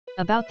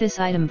About this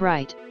item: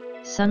 bright,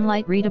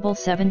 sunlight-readable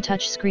 7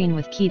 touchscreen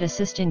with keyed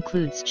assist,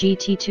 includes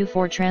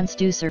GT24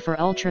 transducer for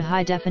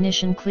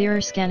ultra-high-definition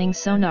clearer scanning,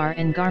 Sonar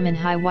and Garmin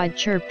high-wide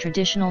CHIRP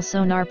traditional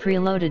sonar,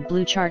 preloaded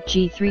BlueChart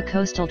G3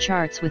 coastal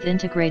charts with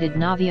integrated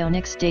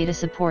Navionics data,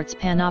 supports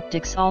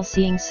Panoptix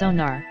all-seeing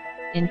sonar,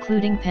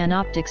 including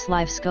Panoptix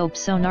LiveScope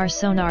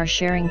sonar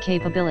sharing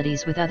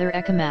capabilities with other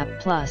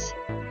ECHOMAP Plus,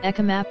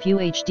 ECHOMAP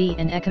UHD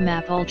and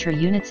ECHOMAP Ultra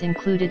units.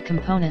 Included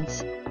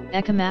components: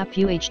 ECHOMAP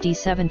UHD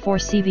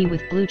 74Cv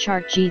with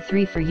BlueChart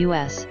G3 for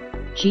US,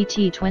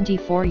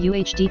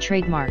 GT24UH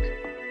trademark.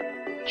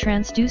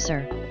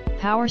 Transducer,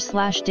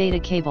 power/data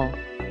cable,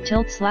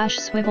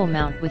 tilt/swivel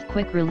mount with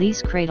quick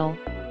release cradle,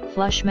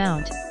 flush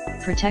mount,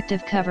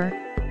 protective cover,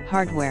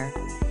 hardware.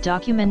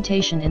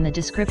 Documentation in the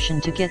description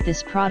to get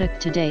this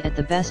product today at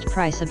the best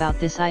price. About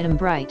this item: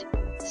 bright,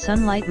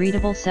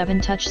 sunlight-readable 7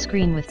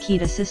 touchscreen with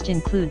keyed assist,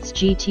 includes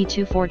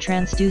GT24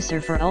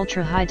 transducer for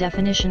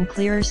ultra-high-definition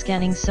clearer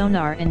scanning,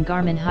 Sonar and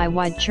Garmin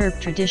high-wide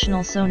CHIRP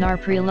traditional sonar,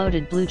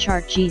 preloaded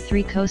BlueChart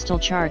G3 coastal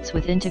charts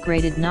with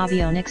integrated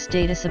Navionics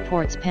data,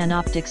 supports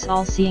Panoptix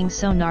all-seeing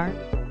sonar,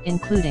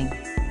 including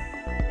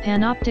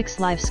Panoptix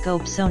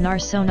LiveScope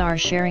sonar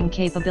sharing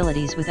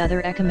capabilities with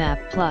other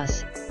ECHOMAP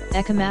Plus,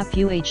 ECHOMAP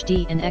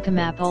UHD and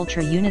ECHOMAP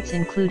Ultra units.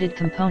 Included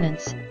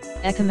components: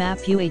 ECHOMAP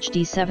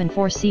UHD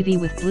 74Cv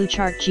with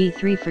BlueChart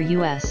G3 for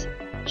US,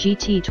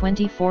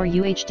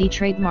 GT24UH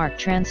trademark.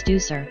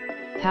 Transducer,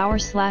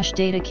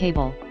 power/data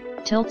cable,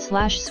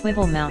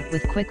 tilt/swivel mount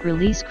with quick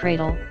release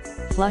cradle,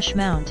 flush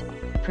mount,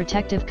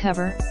 protective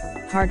cover,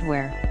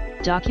 hardware.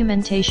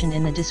 Documentation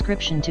in the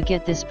description to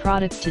get this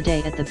product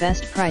today at the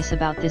best price.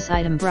 About this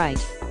item: bright,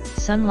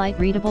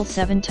 sunlight-readable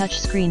 7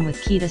 touchscreen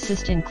with keyed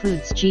assist,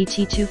 includes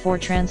GT24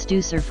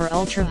 transducer for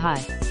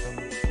ultra-high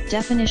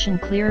definition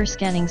clearer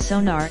scanning,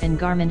 Sonar and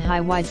Garmin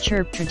high-wide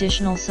CHIRP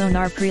traditional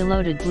sonar,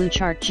 preloaded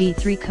BlueChart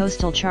G3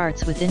 coastal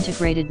charts with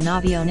integrated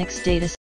Navionics data.